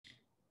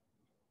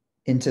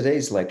In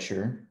today's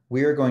lecture,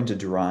 we are going to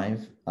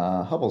derive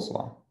Hubble's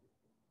law.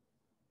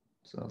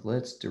 So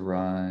let's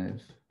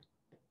derive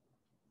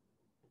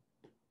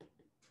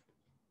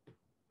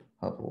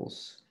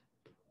Hubble's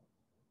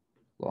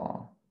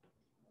law.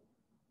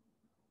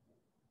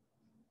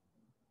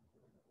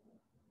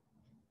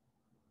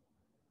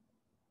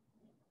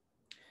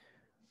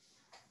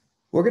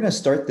 We're going to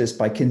start this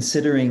by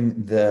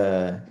considering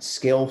the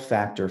scale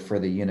factor for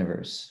the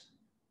universe.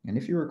 And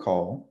if you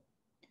recall,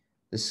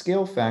 the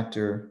scale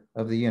factor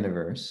of the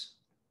universe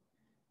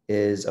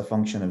is a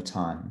function of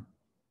time.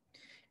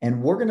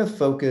 And we're going to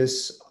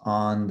focus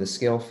on the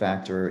scale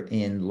factor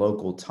in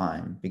local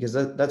time because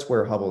that's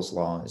where Hubble's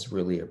law is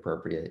really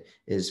appropriate,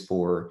 is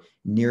for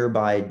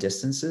nearby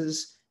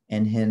distances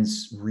and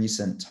hence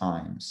recent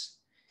times.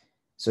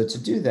 So to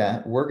do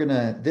that,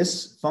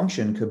 this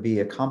function could be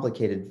a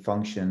complicated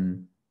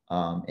function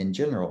in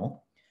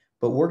general,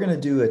 but we're going to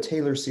do a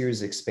Taylor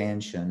series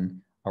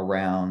expansion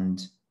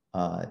around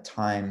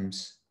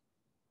times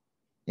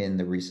in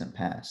the recent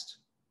past.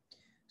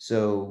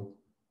 So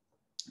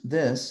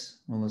let's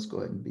go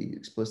ahead and be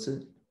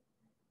explicit.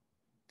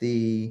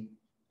 The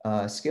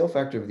scale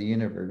factor of the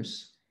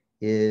universe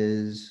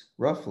is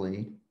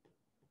roughly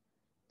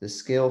the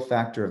scale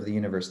factor of the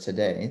universe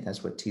today,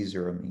 that's what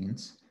T0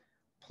 means,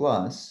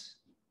 plus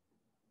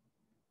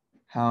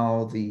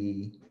how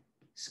the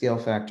scale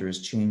factor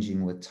is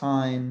changing with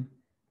time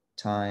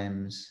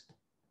times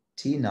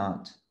T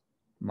naught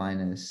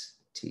minus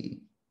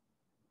T.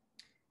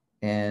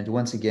 And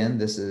once again,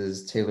 this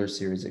is Taylor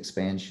series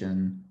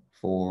expansion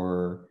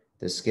for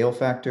the scale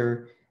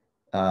factor.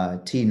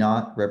 T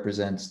naught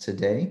represents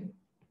today.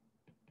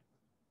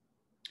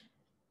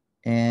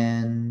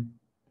 And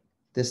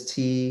this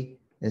T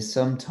is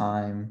some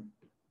time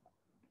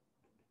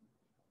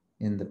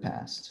in the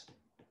past.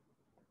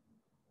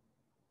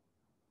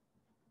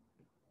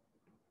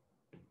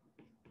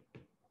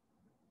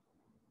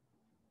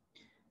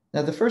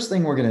 Now, the first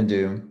thing we're going to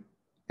do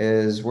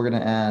is we're going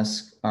to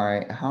ask, all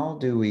right, how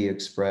do we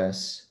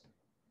express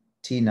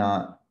T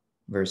naught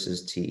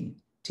versus T?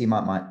 T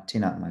naught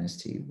minus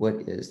T. What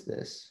is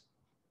this?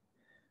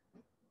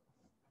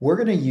 We're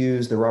going to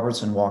use the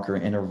Robertson-Walker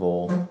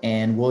interval,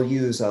 and we'll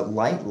use a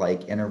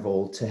light-like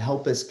interval to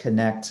help us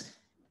connect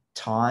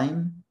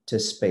time to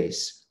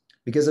space,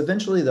 because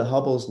eventually the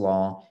Hubble's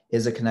law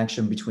is a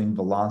connection between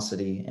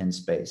velocity and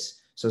space.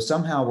 So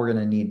somehow we're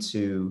going to need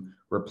to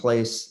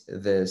replace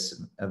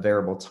this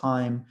variable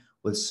time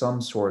with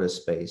some sort of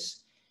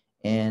space.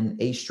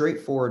 And a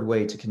straightforward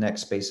way to connect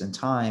space and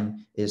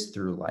time is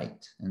through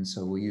light. And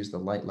so we'll use the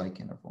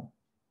light-like interval.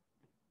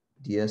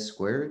 ds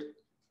squared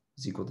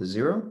is equal to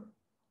 0.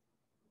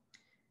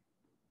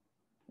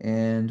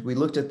 And we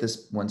looked at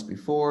this once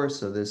before.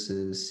 So this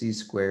is c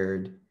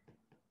squared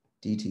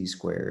dt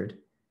squared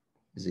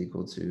is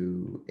equal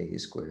to a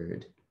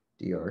squared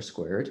dr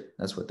squared.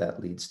 That's what that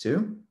leads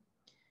to.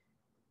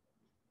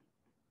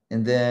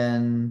 And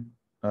then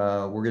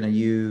we're going to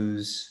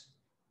use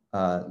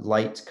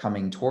light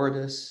coming toward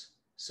us.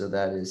 So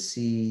that is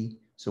c.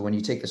 So when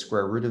you take the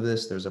square root of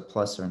this, there's a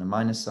plus or a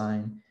minus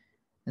sign.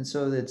 And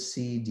so that's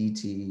c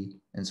dt.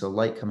 And so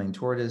light coming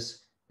toward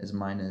us is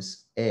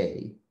minus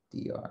a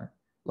dr.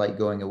 Light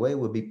going away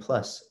would be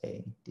plus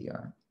a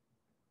dr.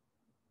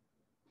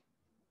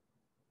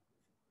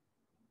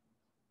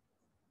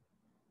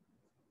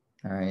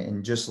 All right,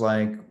 and just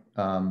like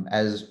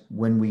as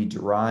when we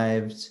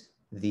derived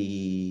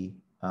the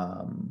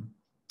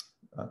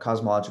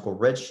cosmological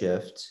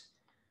redshift,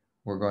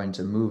 we're going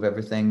to move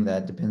everything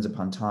that depends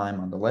upon time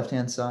on the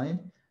left-hand side.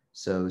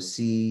 So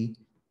c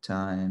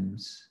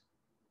times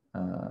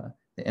the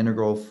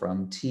integral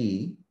from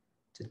t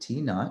to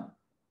t naught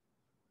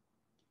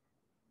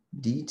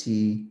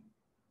dt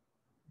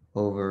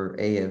over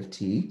a of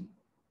t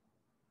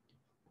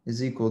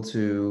is equal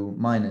to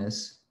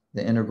minus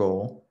the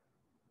integral.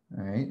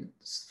 All right,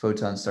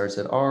 photon starts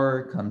at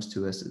r, comes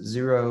to us at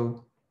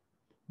 0,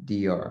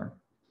 dr.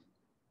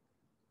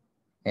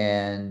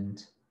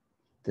 And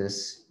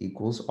this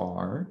equals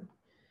r.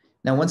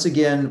 Now, once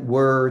again,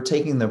 we're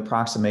taking the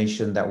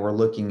approximation that we're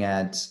looking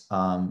at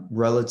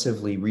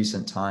relatively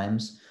recent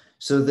times.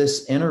 So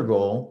this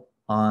integral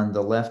on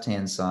the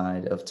left-hand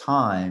side of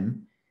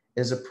time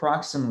is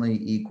approximately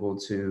equal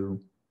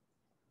to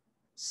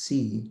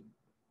c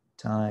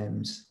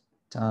times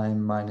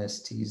time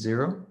minus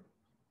t0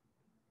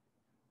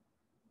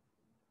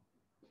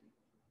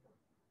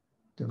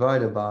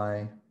 divided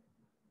by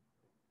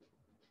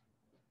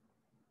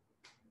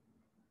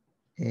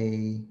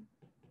a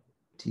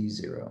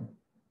t0.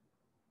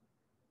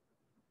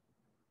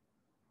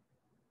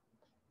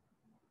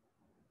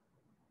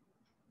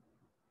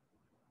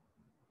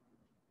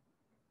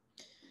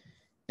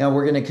 Now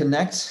we're going to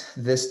connect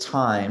this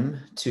time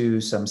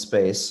to some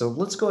space. So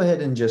let's go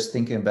ahead and just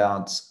think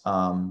about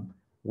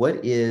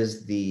what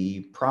is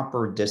the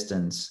proper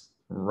distance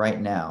right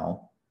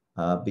now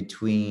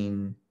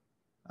between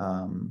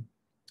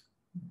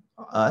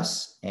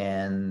us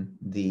and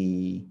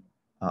the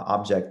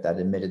object that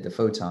emitted the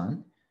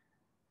photon.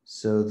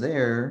 So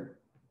there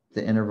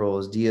the interval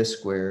is ds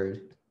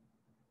squared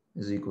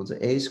is equal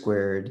to a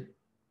squared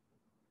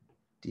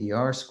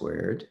dr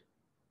squared.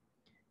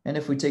 And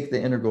if we take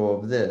the integral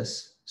of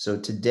this, so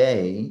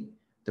today,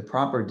 the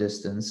proper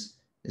distance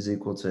is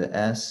equal to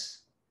s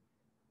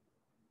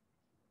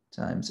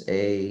times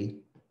a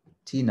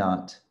t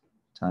naught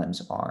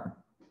times r.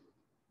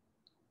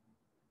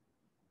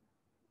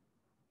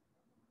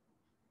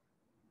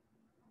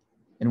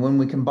 And when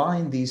we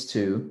combine these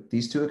two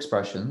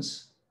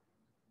expressions,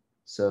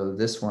 so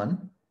this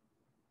one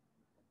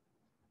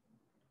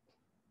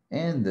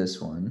and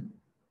this one,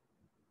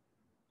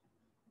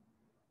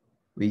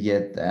 we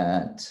get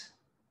that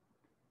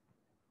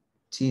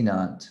t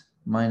naught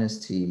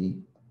minus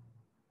t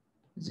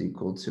is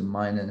equal to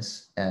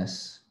minus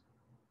s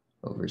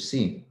over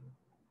c.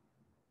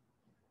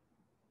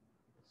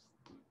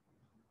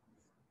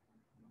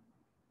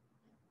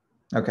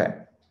 Okay,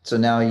 so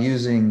now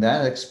using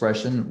that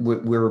expression,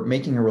 we're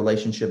making a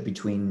relationship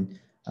between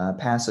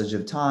passage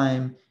of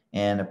time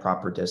and a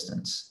proper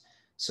distance.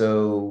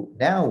 So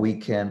now we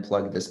can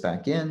plug this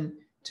back in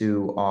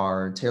to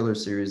our Taylor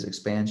series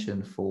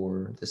expansion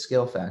for the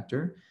scale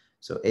factor.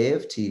 So a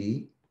of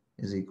t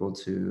is equal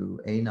to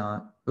a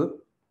naught,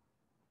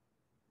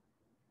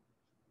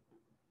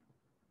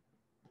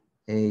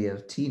 a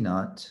of t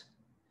naught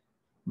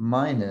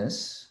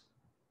minus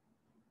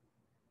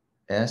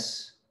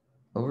s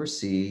over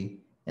c,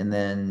 and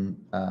then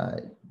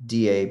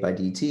dA by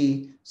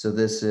dt. So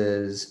this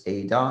is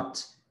a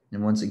dot.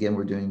 And once again,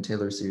 we're doing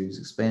Taylor series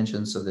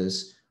expansion. So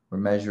we're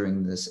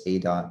measuring this a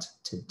dot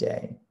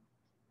today.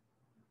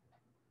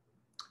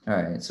 All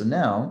right, so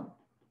now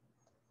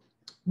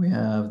we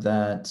have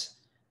that.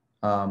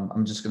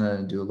 I'm just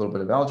gonna do a little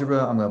bit of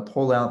algebra. I'm gonna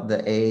pull out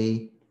the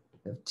a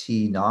of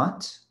t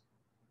naught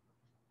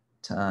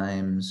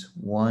times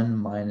 1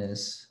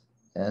 minus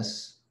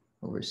s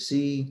over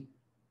c.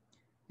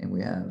 And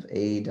we have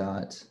a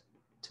dot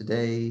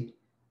today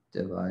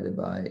divided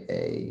by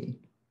a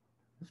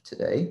of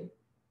today.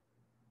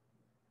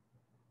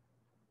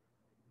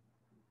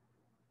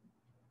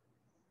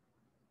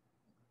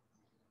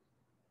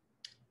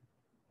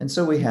 And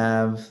so we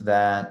have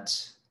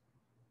that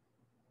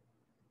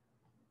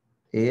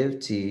a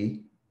of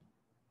t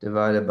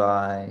divided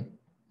by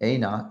a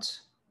naught,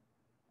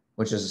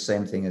 which is the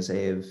same thing as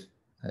a of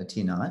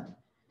t naught,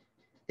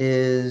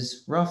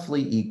 is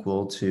roughly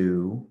equal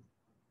to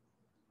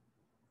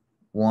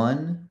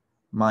 1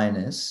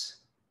 minus,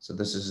 so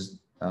this is,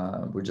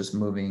 we're just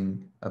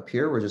moving up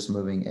here, we're just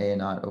moving a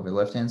naught over the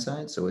left-hand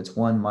side, so it's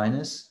 1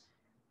 minus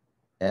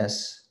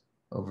s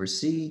over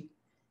c,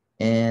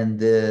 and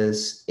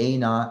this a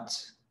naught,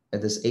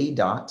 this a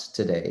dot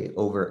today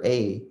over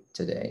a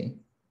today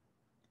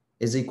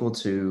is equal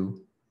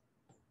to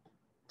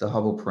the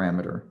Hubble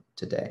parameter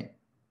today.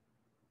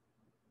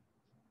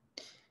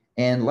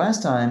 And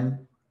last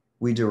time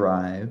we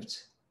derived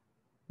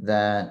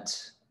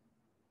that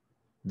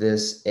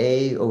this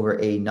a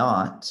over a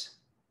naught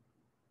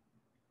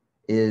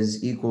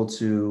is equal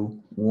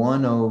to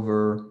 1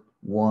 over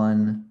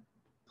 1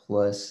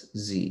 plus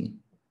z,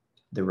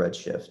 the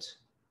redshift.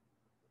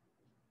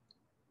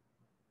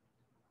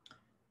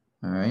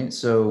 All right,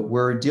 so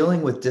we're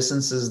dealing with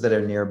distances that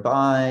are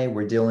nearby.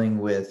 We're dealing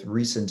with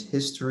recent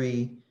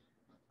history,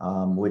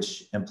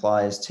 which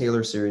implies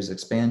Taylor series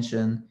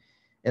expansion.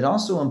 It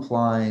also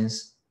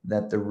implies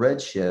that the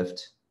redshift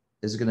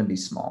is going to be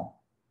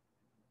small.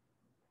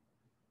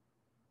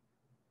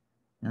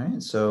 All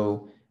right,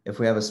 so if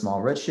we have a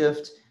small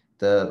redshift,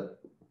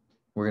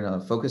 we're going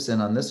to focus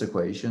in on this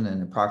equation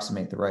and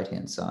approximate the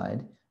right-hand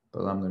side,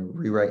 but I'm going to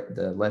rewrite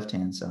the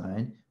left-hand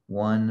side,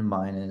 1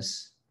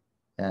 minus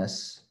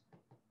s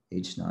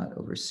h naught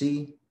over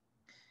c.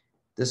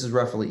 This is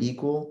roughly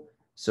equal.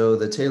 So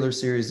the Taylor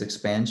series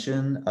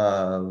expansion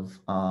of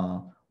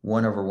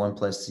 1 over 1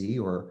 plus z,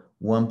 or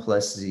 1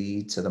 plus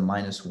z to the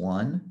minus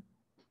 1,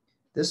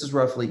 this is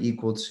roughly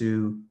equal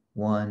to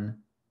 1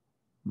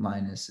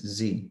 minus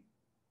z.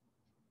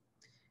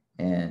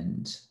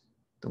 And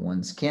the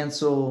ones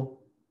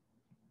cancel,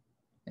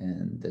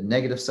 and the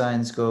negative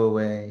signs go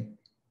away.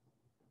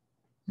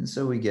 And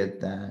so we get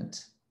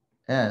that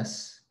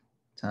s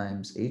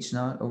times h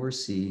naught over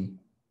c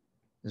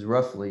is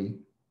roughly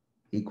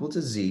equal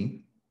to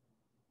z.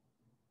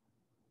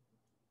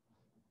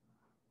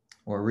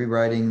 Or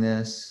rewriting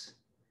this,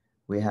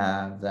 we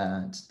have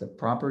that the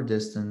proper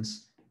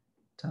distance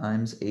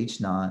times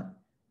h naught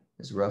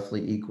is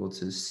roughly equal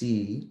to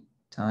c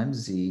times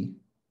z.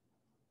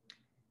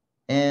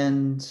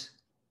 And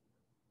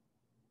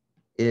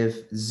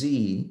if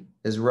z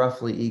is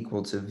roughly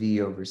equal to v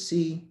over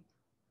c,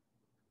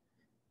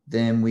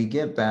 then we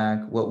get back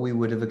what we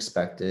would have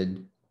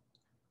expected,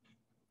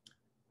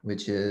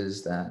 which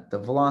is that the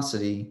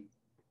velocity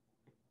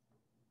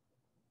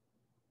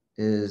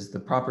is the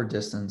proper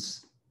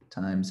distance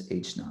times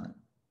h naught.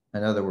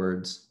 In other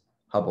words,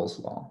 Hubble's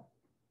law.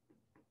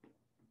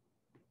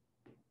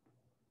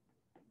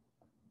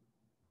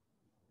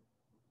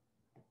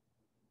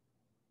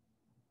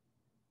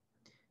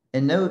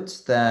 And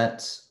note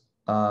that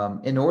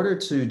in order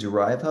to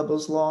derive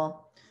Hubble's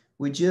law,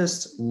 we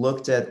just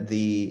looked at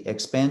the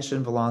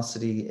expansion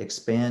velocity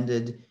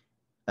expanded.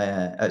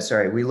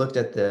 We looked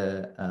at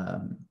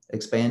the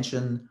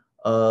expansion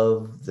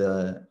of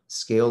the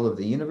scale of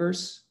the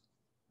universe.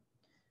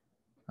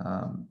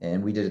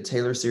 And we did a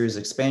Taylor series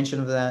expansion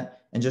of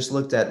that and just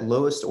looked at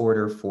lowest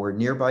order for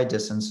nearby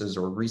distances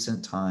or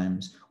recent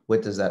times.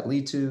 What does that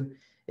lead to?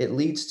 It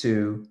leads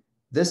to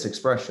this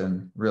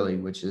expression, really,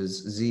 which is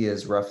z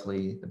is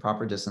roughly the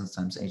proper distance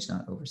times h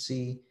naught over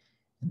c.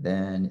 And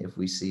then if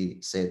we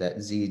say that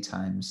z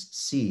times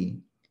c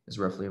is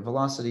roughly a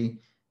velocity,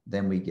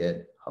 then we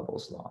get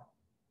Hubble's law.